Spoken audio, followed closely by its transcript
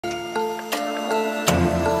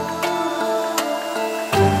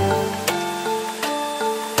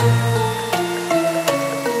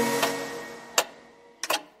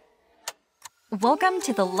Welcome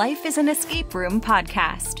to the Life is an Escape Room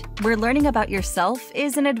podcast, where learning about yourself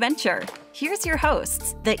is an adventure. Here's your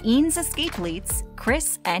hosts, the Eanes escapeletes,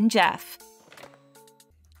 Chris and Jeff.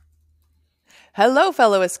 Hello,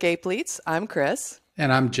 fellow escapeletes. I'm Chris.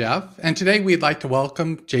 And I'm Jeff. And today we'd like to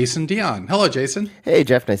welcome Jason Dion. Hello, Jason. Hey,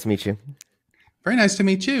 Jeff. Nice to meet you. Very nice to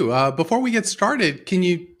meet you. Before we get started, can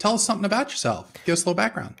you tell us something about yourself? Give us a little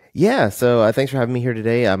background. Yeah, so thanks for having me here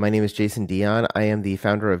today. My name is Jason Dion. I am the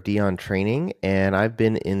founder of Dion Training, and I've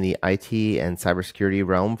been in the IT and cybersecurity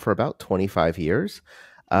realm for about 25 years.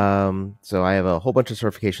 So I have a whole bunch of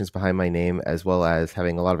certifications behind my name, as well as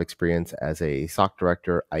having a lot of experience as a SOC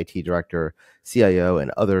director, IT director, CIO, and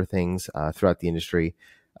other things throughout the industry.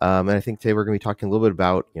 And I think today we're going to be talking a little bit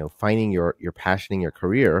about finding your passion in your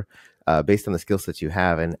career based on the skill sets you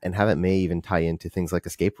have, and how that may even tie into things like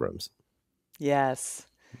escape rooms. Yes,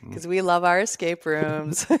 because we love our escape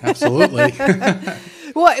rooms. Absolutely.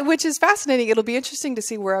 Well, which is fascinating. It'll be interesting to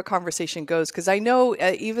see where our conversation goes, because I know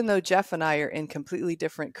even though Jeff and I are in completely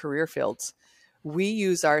different career fields, we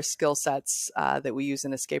use our skill sets that we use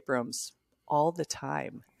in escape rooms all the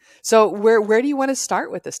time. So where do you want to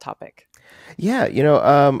start with this topic? Yeah,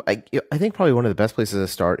 I think probably one of the best places to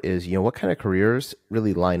start is, what kind of careers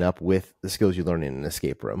really line up with the skills you learn in an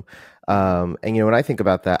escape room. And when I think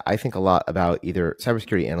about that, I think a lot about either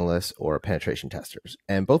cybersecurity analysts or penetration testers.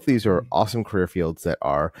 And both of these are awesome career fields that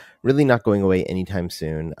are really not going away anytime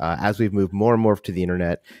soon. As we've moved more and more to the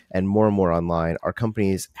internet and more online, our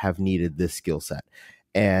companies have needed this skill set.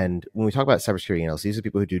 And when we talk about cybersecurity analysts, these are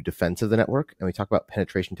people who do defense of the network. And we talk about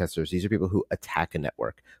penetration testers. These are people who attack a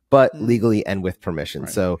network, but legally and with permission.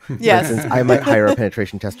 Right. So for instance, I might hire a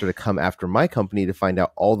penetration tester to come after my company to find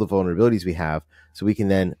out all the vulnerabilities we have, so we can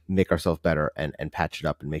then make ourselves better and patch it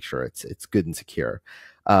up and make sure it's good and secure.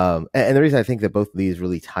 And the reason I think that both of these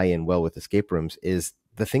really tie in well with escape rooms is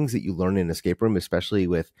the things that you learn in an escape room, especially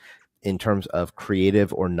in terms of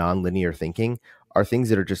creative or nonlinear thinking, are things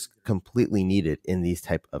that are just completely needed in these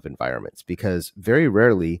type of environments, because very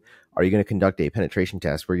rarely are you going to conduct a penetration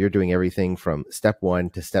test where you're doing everything from step 1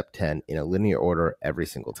 to step 10 in a linear order every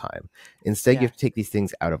single time. Instead, you have to take these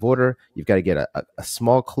things out of order. You've got to get a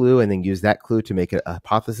small clue and then use that clue to make a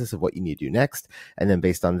hypothesis of what you need to do next. And then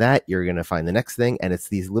based on that, you're going to find the next thing. And it's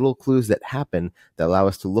these little clues that happen that allow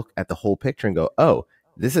us to look at the whole picture and go, oh,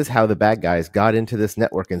 this is how the bad guys got into this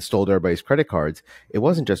network and stole everybody's credit cards. It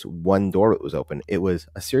wasn't just one door that was open. It was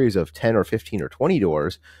a series of 10 or 15 or 20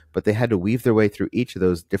 doors, but they had to weave their way through each of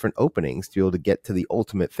those different openings to be able to get to the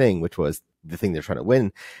ultimate thing, which was the thing they're trying to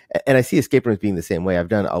win. And I see escape rooms being the same way. I've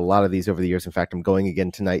done a lot of these over the years. In fact, I'm going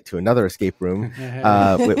again tonight to another escape room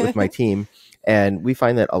with my team. And we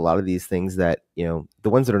find that a lot of these things that, the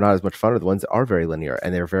ones that are not as much fun are the ones that are very linear,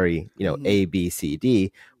 and they're very, A, B, C,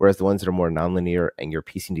 D, whereas the ones that are more nonlinear and you're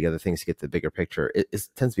piecing together things to get the bigger picture, it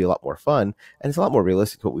tends to be a lot more fun, and it's a lot more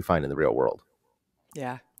realistic to what we find in the real world.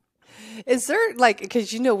 Yeah. Is there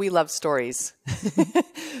because we love stories.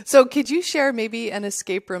 So could you share maybe an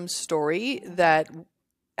escape room story that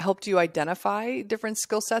helped you identify different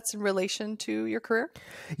skill sets in relation to your career?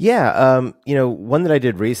 Yeah. One that I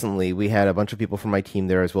did recently, we had a bunch of people from my team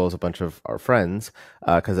there, as well as a bunch of our friends,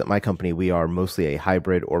 because at my company, we are mostly a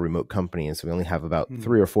hybrid or remote company. And so we only have about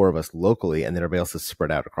 3 or 4 of us locally, and then everybody else is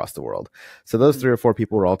spread out across the world. So those 3 or 4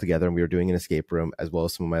 people were all together, and we were doing an escape room, as well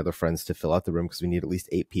as some of my other friends to fill out the room, because we need at least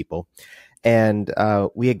 8 people. And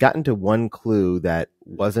we had gotten to one clue that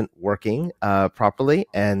wasn't working properly.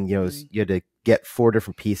 And, you had to get 4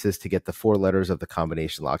 different pieces to get the 4 letters of the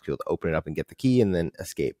combination lock to be able to open it up and get the key and then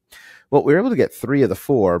escape. Well, we were able to get 3 of the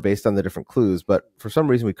 4 based on the different clues, but for some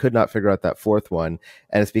reason we could not figure out that 4th one.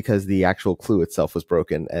 And it's because the actual clue itself was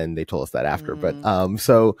broken, and they told us that after. But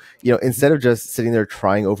so, instead of just sitting there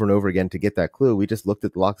trying over and over again to get that clue, we just looked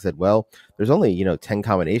at the lock and said, well, there's only, 10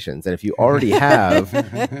 combinations. And if you already have,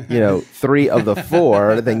 3 of the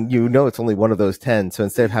 4, then it's only one of those 10. So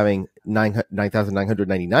instead of having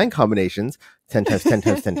 9,999 combinations, 10 times 10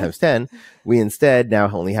 times 10 times 10, we instead now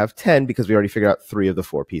only have 10 because we already figured out 3 of the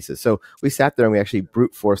 4 pieces. So we sat there and we actually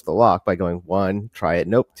brute forced the lock by going 1, try it,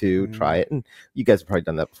 nope, 2, try it. And you guys have probably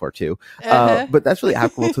done that before too. But that's really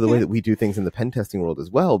applicable to the way that we do things in the pen testing world as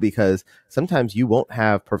well, because sometimes you won't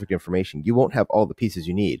have perfect information. You won't have all the pieces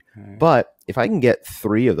you need. But if I can get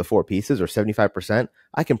 3 of the 4 pieces, or 75%,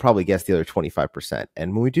 I can probably guess the other 25%.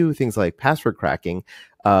 And when we do things like password cracking,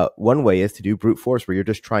 one way is to do brute force, where you're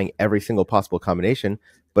just trying every single possible combination.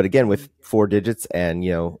 But again, with 4 digits, and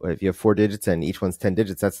if you have 4 digits and each one's 10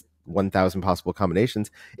 digits, that's 1,000 possible combinations.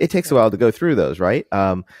 It takes a while to go through those, right?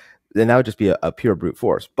 then that would just be a pure brute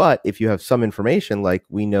force. But if you have some information, like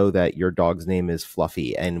we know that your dog's name is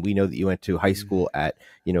Fluffy, and we know that you went to high school at,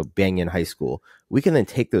 Bangin High School, we can then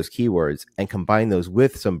take those keywords and combine those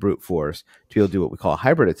with some brute force to be able to do what we call a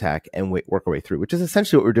hybrid attack and work our way through, which is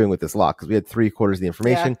essentially what we're doing with this lock, because we had 3/4 of the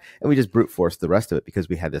information and we just brute forced the rest of it because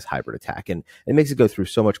we had this hybrid attack, and it makes it go through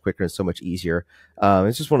so much quicker and so much easier.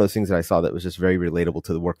 It's just one of those things that I saw that was just very relatable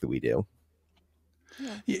to the work that we do.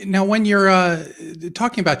 Now, when you're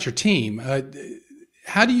talking about your team,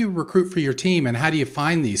 how do you recruit for your team, and how do you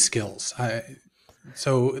find these skills?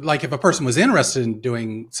 So, like, if a person was interested in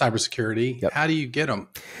doing cybersecurity, how do you get them?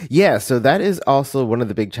 Yeah, so that is also one of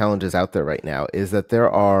the big challenges out there right now, is that there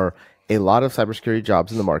are a lot of cybersecurity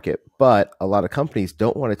jobs in the market, but a lot of companies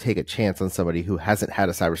don't want to take a chance on somebody who hasn't had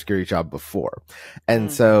a cybersecurity job before.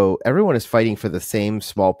 And so everyone is fighting for the same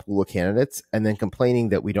small pool of candidates and then complaining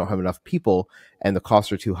that we don't have enough people and the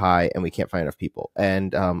costs are too high and we can't find enough people.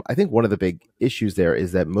 And I think one of the big issues there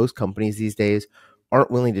is that most companies these days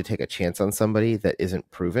aren't willing to take a chance on somebody that isn't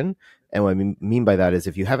proven. And what I mean by that is,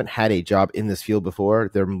 if you haven't had a job in this field before,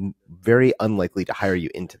 they're very unlikely to hire you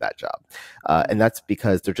into that job. And that's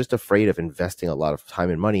because they're just afraid of investing a lot of time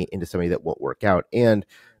and money into somebody that won't work out. And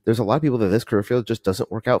there's a lot of people that this career field just doesn't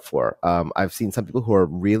work out for. I've seen some people who are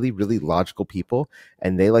really, really logical people,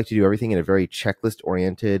 and they like to do everything in a very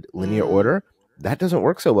checklist-oriented, linear order. That doesn't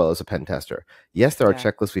work so well as a pen tester. Yes, there are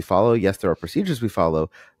checklists we follow. Yes, there are procedures we follow,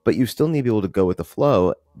 but you still need to be able to go with the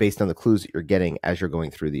flow based on the clues that you're getting as you're going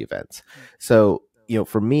through the events. So,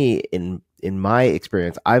 for me, in my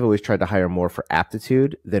experience, I've always tried to hire more for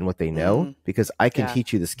aptitude than what they know, because I can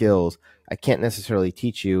teach you the skills. I can't necessarily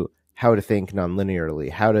teach you how to think non-linearly,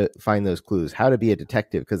 how to find those clues, how to be a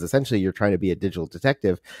detective, because essentially you're trying to be a digital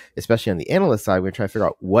detective, especially on the analyst side. We're trying to figure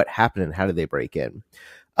out what happened and how did they break in.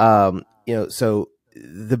 So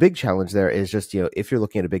the big challenge there is just, if you're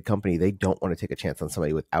looking at a big company, they don't want to take a chance on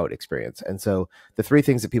somebody without experience. And so the three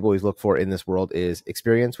things that people always look for in this world is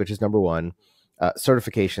experience, which is number one,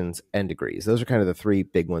 certifications, and degrees. Those are kind of the three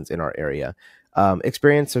big ones in our area.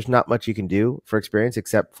 Experience, there's not much you can do for experience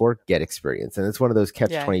except for get experience. And it's one of those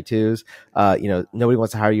catch-22s. Nobody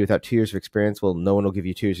wants to hire you without 2 years of experience. Well, no one will give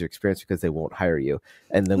you 2 years of experience because they won't hire you.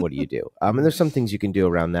 And then what do you do? And there's some things you can do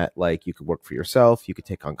around that, like you could work for yourself, you could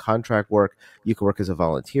take on contract work, you could work as a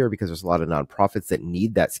volunteer, because there's a lot of nonprofits that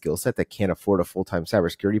need that skill set that can't afford a full-time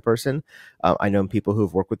cybersecurity person. I know people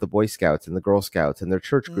who've worked with the Boy Scouts and the Girl Scouts and their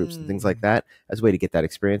church groups and things like that as a way to get that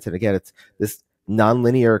experience. And again, it's this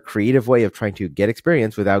non-linear creative way of trying to get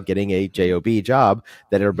experience without getting a job job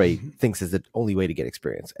that everybody thinks is the only way to get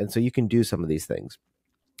experience. And so you can do some of these things.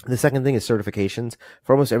 The second thing is certifications.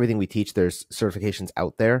 For almost everything we teach, there's certifications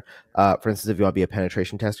out there. For instance, if you want to be a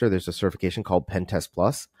penetration tester, there's a certification called Pen Test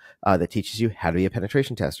Plus that teaches you how to be a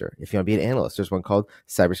penetration tester. If you want to be an analyst, there's one called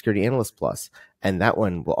Cybersecurity Analyst Plus, and that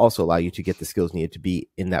one will also allow you to get the skills needed to be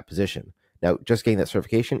in that position. Now, just getting that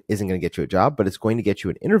certification isn't going to get you a job, but it's going to get you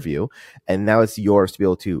an interview. And now it's yours to be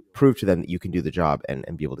able to prove to them that you can do the job and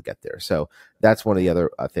be able to get there. So that's one of the other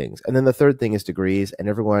things. And then the third thing is degrees. And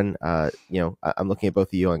everyone, I'm looking at both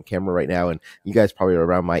of you on camera right now, and you guys probably are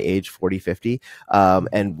around my age, 40, 50.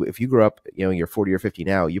 And if you grew up, you're 40 or 50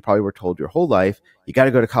 now, you probably were told your whole life, you got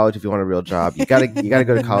to go to college if you want a real job. You got to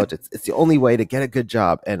go to college. It's the only way to get a good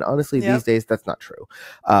job. And honestly, these days, that's not true.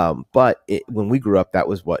 But when we grew up, that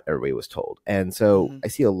was what everybody was told. And so I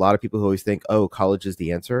see a lot of people who always think, oh, college is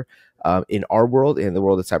the answer. In our world, in the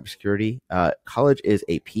world of cybersecurity, college is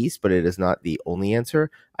a piece, but it is not the only answer.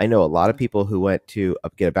 I know a lot of people who went to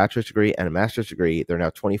get a bachelor's degree and a master's degree. They're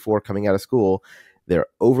now 24 coming out of school. They're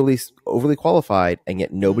overly qualified, and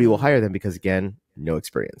yet nobody will hire them because, again, no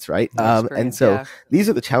experience, right? And so these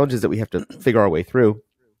are the challenges that we have to figure our way through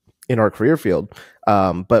in our career field.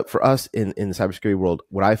 But for us in the cybersecurity world,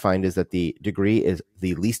 what I find is that the degree is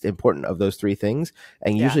the least important of those three things.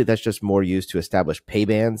 And usually that's just more used to establish pay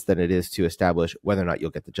bands than it is to establish whether or not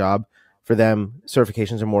you'll get the job. For them,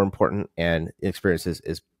 certifications are more important, and experience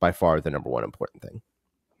is by far the number one important thing.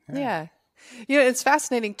 Yeah. It's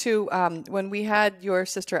fascinating too. When we had your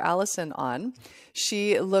sister Allison on,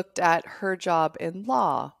 she looked at her job in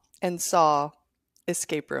law and saw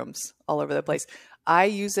escape rooms all over the place. I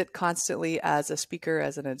use it constantly as a speaker,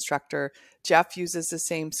 as an instructor. Jeff uses the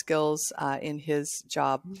same skills in his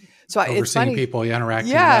job. So it's funny. People,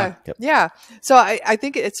 interacting. Yeah. So I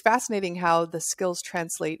think it's fascinating how the skills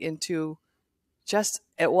translate into just,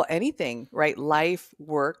 anything, right? Life,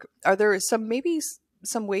 work. Are there some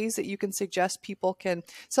ways that you can suggest people can,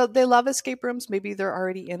 so they love escape rooms, maybe they're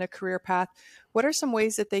already in a career path. What are some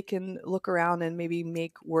ways that they can look around and maybe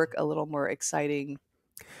make work a little more exciting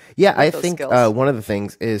Yeah, I with those think skills? one of the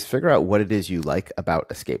things is figure out what it is you like about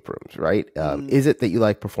escape rooms, right? Is it that you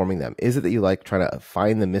like performing them? Is it that you like trying to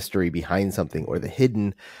find the mystery behind something or the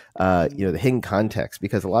hidden, the hidden context?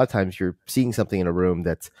 Because a lot of times you're seeing something in a room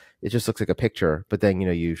it just looks like a picture, but then,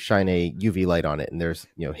 you shine a UV light on it and there's,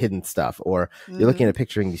 hidden stuff. Or you're looking at a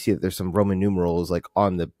picture and you see that there's some Roman numerals like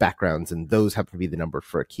on the backgrounds and those happen to be the number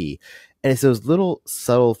for a key. And it's those little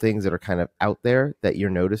subtle things that are kind of out there that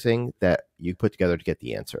you're noticing that you put together to get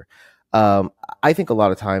the answer. I think a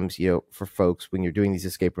lot of times, for folks, when you're doing these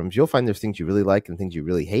escape rooms, you'll find there's things you really like and things you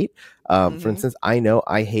really hate. For instance, I know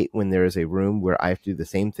I hate when there is a room where I have to do the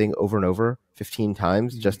same thing over and over 15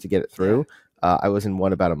 times just to get it through. I was in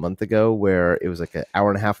one about a month ago where it was like an hour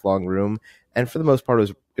and a half long room. And for the most part,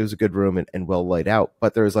 it was a good room and well laid out.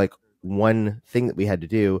 But there was like one thing that we had to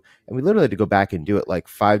do, and we literally had to go back and do it like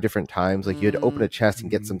 5 different times. Like you had to open a chest and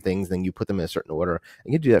get some things, then you put them in a certain order,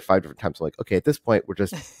 and you do that 5 different times. I'm like, okay, at this point we're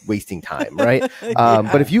just wasting time, right?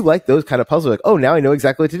 But if you like those kind of puzzles, like, oh, now I know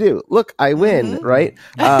exactly what to do, look, I win, right?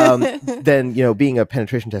 Then being a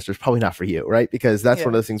penetration tester is probably not for you, right? Because that's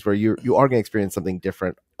one of those things where you are going to experience something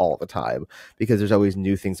different all the time, because there's always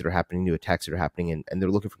new things that are happening, new attacks that are happening, and they're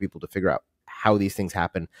looking for people to figure out how these things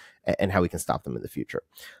happen and how we can stop them in the future.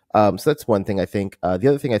 So that's one thing I think. The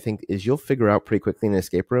other thing I think is you'll figure out pretty quickly in an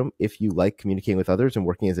escape room if you like communicating with others and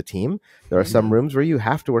working as a team. There are some rooms where you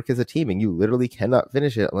have to work as a team and you literally cannot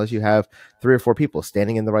finish it unless you have 3 or 4 people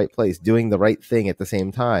standing in the right place, doing the right thing at the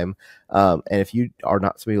same time. And if you are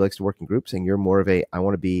not somebody who likes to work in groups and you're more of I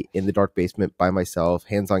want to be in the dark basement by myself,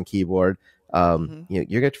 hands on keyboard, you're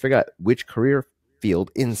going to figure out which career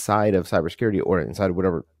field inside of cybersecurity or inside of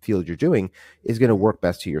whatever field you're doing is going to work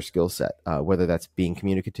best to your skill set, whether that's being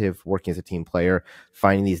communicative, working as a team player,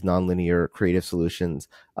 finding these nonlinear creative solutions.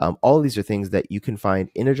 All of these are things that you can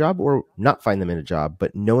find in a job or not find them in a job,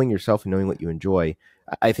 but knowing yourself and knowing what you enjoy,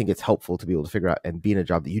 I think it's helpful to be able to figure out and be in a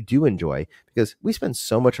job that you do enjoy, because we spend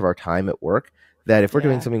so much of our time at work that if we're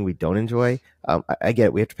doing something we don't enjoy, I get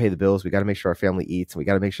it. We have to pay the bills. We got to make sure our family eats, and we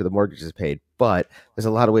got to make sure the mortgage is paid. But there's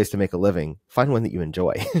a lot of ways to make a living. Find one that you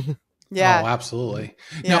enjoy. Yeah. Oh, absolutely.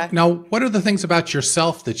 Now, what are the things about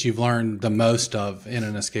yourself that you've learned the most of in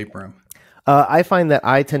an escape room? I find that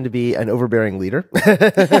I tend to be an overbearing leader.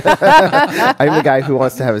 I'm the guy who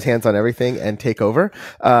wants to have his hands on everything and take over.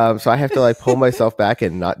 So I have to like pull myself back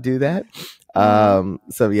and not do that.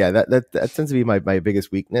 So yeah, that tends to be my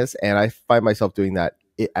biggest weakness. And I find myself doing that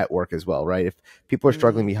at work as well, right? If people are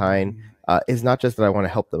struggling behind, it's not just that I want to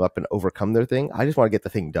help them up and overcome their thing. I just want to get the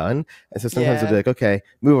thing done. And so sometimes I'll be like, okay,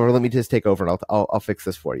 move over, let me just take over and I'll fix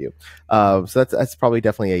this for you. So that's probably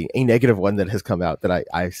definitely a negative one that has come out that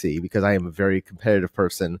I see, because I am a very competitive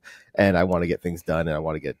person and I want to get things done and I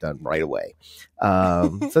want to get it done right away.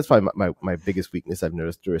 So that's probably my biggest weakness I've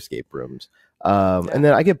noticed through escape rooms. And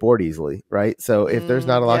then I get bored easily, right? So if there's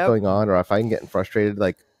not a lot going on, or if I'm getting frustrated,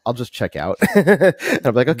 like I'll just check out. And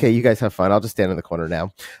I'm like, okay, you guys have fun. I'll just stand in the corner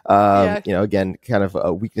now. Again, kind of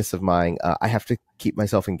a weakness of mine. I have to keep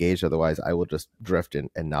myself engaged. Otherwise I will just drift and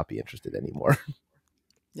not be interested anymore.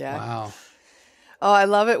 Yeah. Wow. Oh, I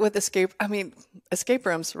love it with escape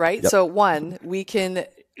rooms, right? Yep. So one, we can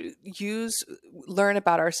learn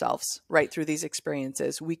about ourselves, right, through these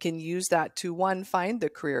experiences. We can use that to, one, find the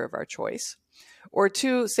career of our choice, or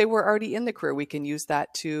two, say we're already in the career, we can use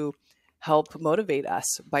that to help motivate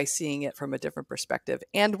us by seeing it from a different perspective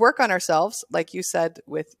and work on ourselves, like you said.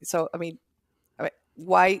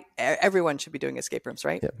 Why everyone should be doing escape rooms,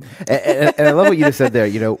 right? Yeah. And I love what you just said there,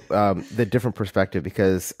 the different perspective,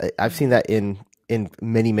 because I've seen that in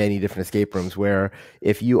many, many different escape rooms, where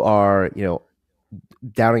if you are,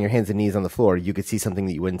 down on your hands and knees on the floor, you could see something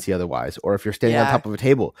that you wouldn't see otherwise. Or if you're standing on top of a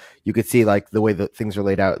table, you could see like the way that things are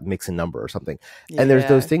laid out makes a number or something. And there's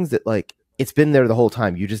those things that like, it's been there the whole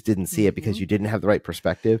time. You just didn't see it because you didn't have the right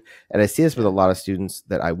perspective. And I see this with a lot of students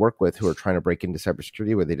that I work with who are trying to break into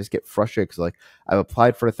cybersecurity, where they just get frustrated because like, I've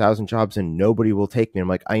applied for 1,000 jobs and nobody will take me. I'm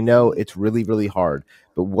like, I know it's really, really hard.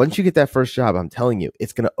 But once you get that first job, I'm telling you,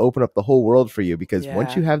 it's going to open up the whole world for you, because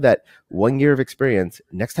once you have that 1 year of experience,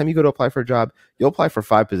 next time you go to apply for a job, you'll apply for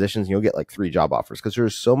 5 positions and you'll get like 3 job offers, because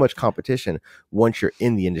there's so much competition once you're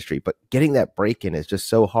in the industry. But getting that break in is just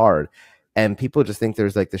so hard. And people just think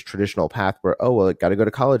there's like this traditional path where, oh, well, I got to go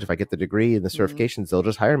to college. If I get the degree and the certifications, they'll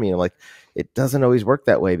just hire me. And I'm like, it doesn't always work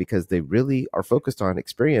that way, because they really are focused on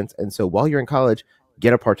experience. And so while you're in college,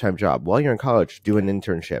 get a part-time job. While you're in college, do an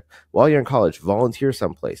internship. While you're in college, volunteer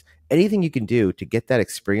someplace. Anything you can do to get that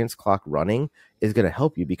experience clock running is going to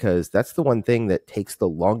help you, because that's the one thing that takes the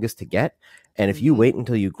longest to get. And if you wait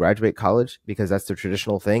until you graduate college, because that's the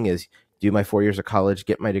traditional thing, is do my 4 years of college,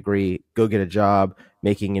 get my degree, go get a job,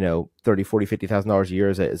 making, you know, $30,000, $40,000, $50,000 a year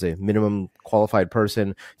as a minimum qualified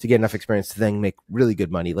person to get enough experience to then make really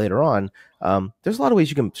good money later on. There's a lot of ways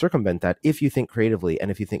you can circumvent that if you think creatively and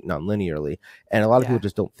if you think non-linearly. And a lot of people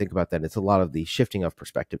just don't think about that. It's a lot of the shifting of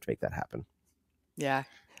perspective to make that happen. Yeah.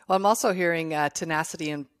 Well, I'm also hearing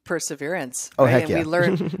tenacity and perseverance. Oh, right? heck yeah.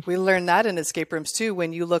 And we learn that in escape rooms too.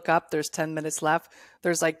 When you look up, there's 10 minutes left.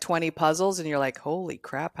 There's like 20 puzzles and you're like, holy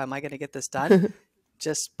crap, how am I going to get this done?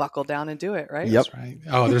 Just buckle down and do it, right? Yep. That's right.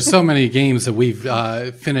 Oh, there's so many games that we've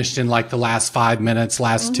finished in like the last 5 minutes,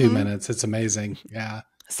 last 2 minutes. It's amazing. Yeah.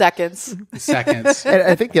 Seconds. Seconds. And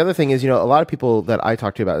I think the other thing is, you know, a lot of people that I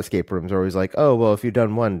talk to about escape rooms are always like, oh, well, if you've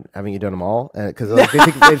done one, haven't you done them all? Because like,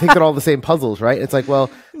 they think they're all the same puzzles, right? It's like, well,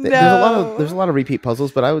 there's a lot of repeat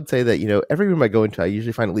puzzles, but I would say that, you know, every room I go into, I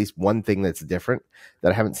usually find at least one thing that's different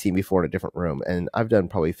that I haven't seen before in a different room. And I've done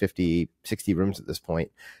probably 50, 60 rooms at this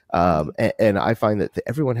point. And I find that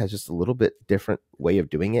everyone has just a little bit different way of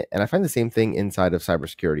doing it. And I find the same thing inside of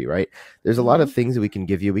cybersecurity, right? There's a lot of things that we can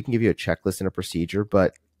give you. We can give you a checklist and a procedure,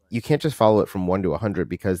 but you can't just follow it from 1 to 100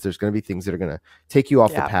 because there's going to be things that are going to take you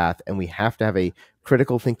off the path. And we have to have a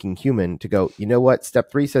critical thinking human to go, you know what,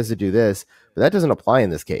 step 3 says to do this, but that doesn't apply in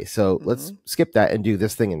this case. So let's skip that and do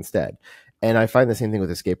this thing instead. And I find the same thing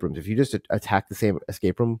with escape rooms. If you just attack the same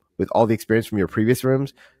escape room with all the experience from your previous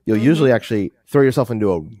rooms, you'll usually actually throw yourself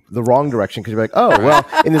into the wrong direction because you're like, oh, well,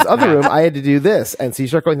 in this other room, I had to do this. And so you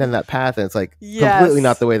start going down that path and it's like completely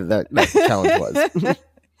not the way that challenge was.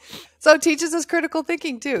 So it teaches us critical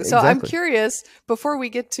thinking too. So I'm curious, before we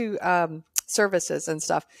get to services and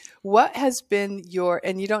stuff, what has been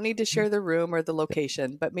and you don't need to share the room or the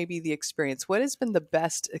location, but maybe the experience. What has been the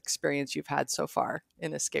best experience you've had so far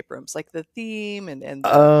in escape rooms? Like the theme and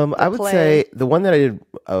I would say the one that I did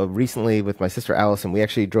recently with my sister Allison, we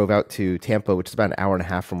actually drove out to Tampa, which is about an hour and a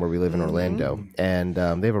half from where we live in Orlando. And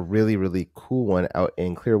they have a really, really cool one out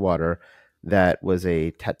in Clearwater that was a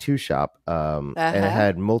tattoo shop, and it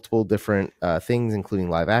had multiple different things, including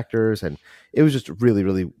live actors, and it was just really,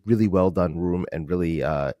 really, really well done room and really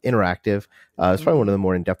interactive. It's probably one of the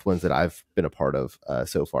more in-depth ones that I've been a part of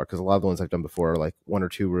so far, because a lot of the ones I've done before are like 1 or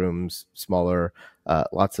 2 rooms, smaller,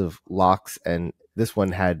 lots of locks, and this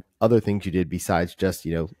one had other things you did besides just,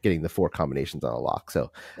 you know, getting the 4 combinations on a lock.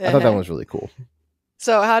 So I thought that one was really cool.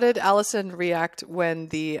 So how did Allison react when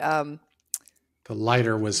the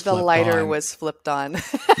lighter was flipped on?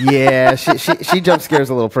 Yeah, she jump scares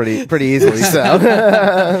a little pretty easily. So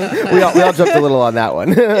we all jumped a little on that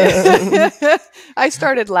one. I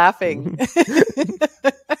started laughing.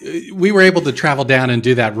 We were able to travel down and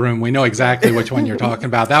do that room. We know exactly which one you're talking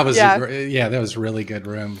about. That was that was a really good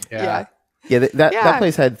room. Yeah, that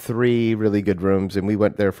place had 3 really good rooms, and we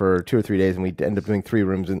went there for 2 or 3 days, and we ended up doing 3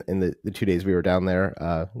 rooms in the 2 days we were down there.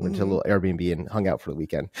 Went to a little Airbnb and hung out for the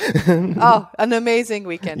weekend. Oh, an amazing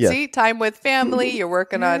weekend. See, time with family, you're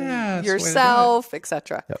working on yourself,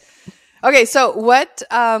 etc. Yep. Okay, so what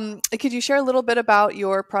could you share a little bit about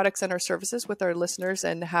your products and or services with our listeners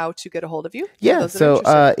and how to get a hold of you? Yeah, so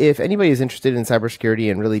if anybody is interested in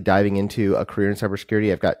cybersecurity and really diving into a career in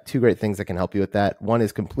cybersecurity, I've got 2 great things that can help you with that. One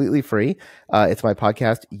is completely free. It's my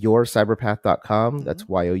podcast, yourcyberpath.com. That's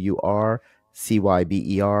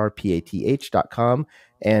yourcyberpath.com.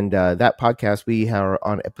 And that podcast, we are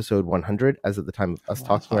on episode 100 as of the time of us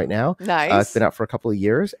talking right now. Nice. It's been out for a couple of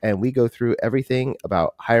years, and we go through everything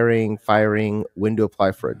about hiring, firing, when to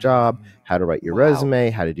apply for a job, how to write your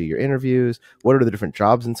resume, how to do your interviews, what are the different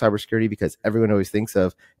jobs in cybersecurity, because everyone always thinks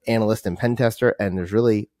of analyst and pen tester, and there's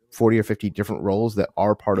really 40 or 50 different roles that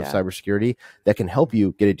are part of cybersecurity that can help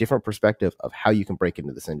you get a different perspective of how you can break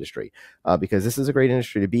into this industry. Because this is a great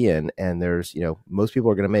industry to be in. And there's, most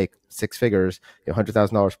people are going to make 6 figures,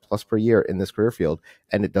 $100,000 plus per year in this career field.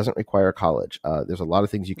 And it doesn't require college. There's a lot of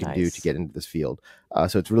things you can do to get into this field.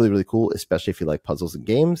 So it's really, really cool, especially if you like puzzles and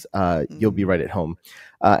games. You'll be right at home.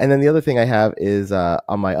 And then the other thing I have is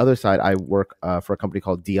on my other side, I work for a company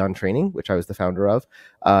called Dion Training, which I was the founder of.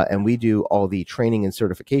 And we do all the training and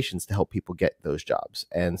certifications to help people get those jobs.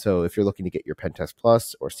 And so if you're looking to get your Pentest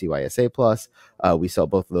Plus or CYSA Plus, we sell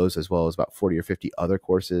both of those, as well as about 40 or 50 other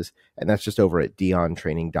courses. And that's just over at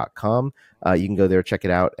diontraining.com. You can go there, check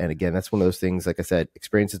it out. And again, that's one of those things, like I said,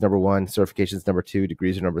 experience is number 1, certification is number 2,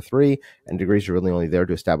 degrees are number 3, and degrees are really only there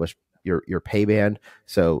to establish your pay band.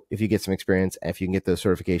 So if you get some experience, and if you can get those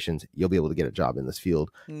certifications, you'll be able to get a job in this field,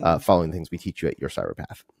 following the things we teach you at Your Cyber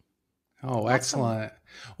Path. Oh, excellent.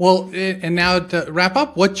 Well, and now to wrap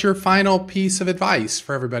up, what's your final piece of advice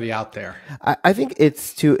for everybody out there? I think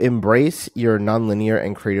it's to embrace your nonlinear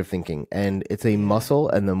and creative thinking. And it's a muscle.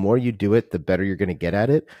 And the more you do it, the better you're going to get at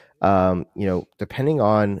it. Depending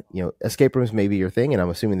on, escape rooms may be your thing. And I'm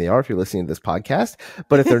assuming they are if you're listening to this podcast.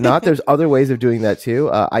 But if they're not, there's other ways of doing that too.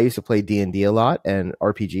 I used to play D&D a lot and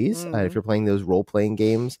RPGs. If you're playing those role-playing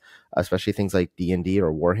games, especially things like D&D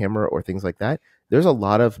or Warhammer or things like that, there's a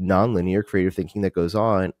lot of nonlinear creative thinking that goes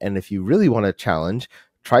on. And if you really want to challenge,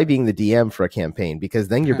 try being the DM for a campaign, because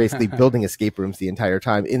then you're basically building escape rooms the entire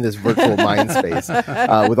time in this virtual mind space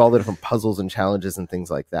with all the different puzzles and challenges and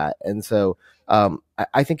things like that. And so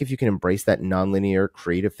I think if you can embrace that nonlinear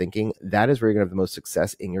creative thinking, that is where you're going to have the most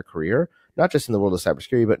success in your career, not just in the world of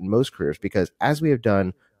cybersecurity, but in most careers, because as we have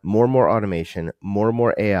done more and more automation, more and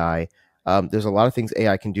more AI, there's a lot of things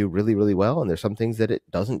AI can do really, really well, and there's some things that it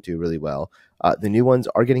doesn't do really well. The new ones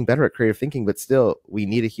are getting better at creative thinking, but still, we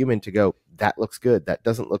need a human to go, that looks good, that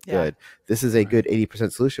doesn't look good. This is a good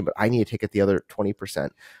 80% solution, but I need to take it the other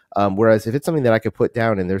 20%. Whereas if it's something that I could put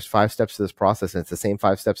down and there's 5 steps to this process and it's the same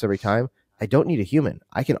 5 steps every time, I don't need a human.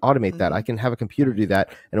 I can automate that. I can have a computer do that,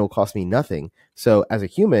 and it will cost me nothing. So as a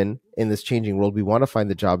human in this changing world, we want to find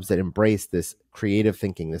the jobs that embrace this creative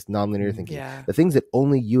thinking, this nonlinear thinking, the things that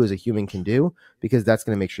only you as a human can do, because that's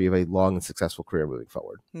going to make sure you have a long and successful career moving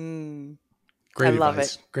forward. Great I love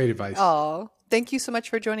advice. it. Great advice. Oh, thank you so much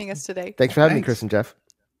for joining us today. Thanks for having me, Chris and Jeff.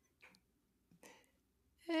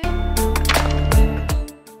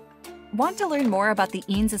 Want to learn more about the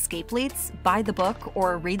Eanes escapeletes, buy the book,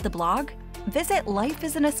 or read the blog? Visit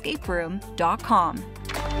lifeisanescaperoom.com.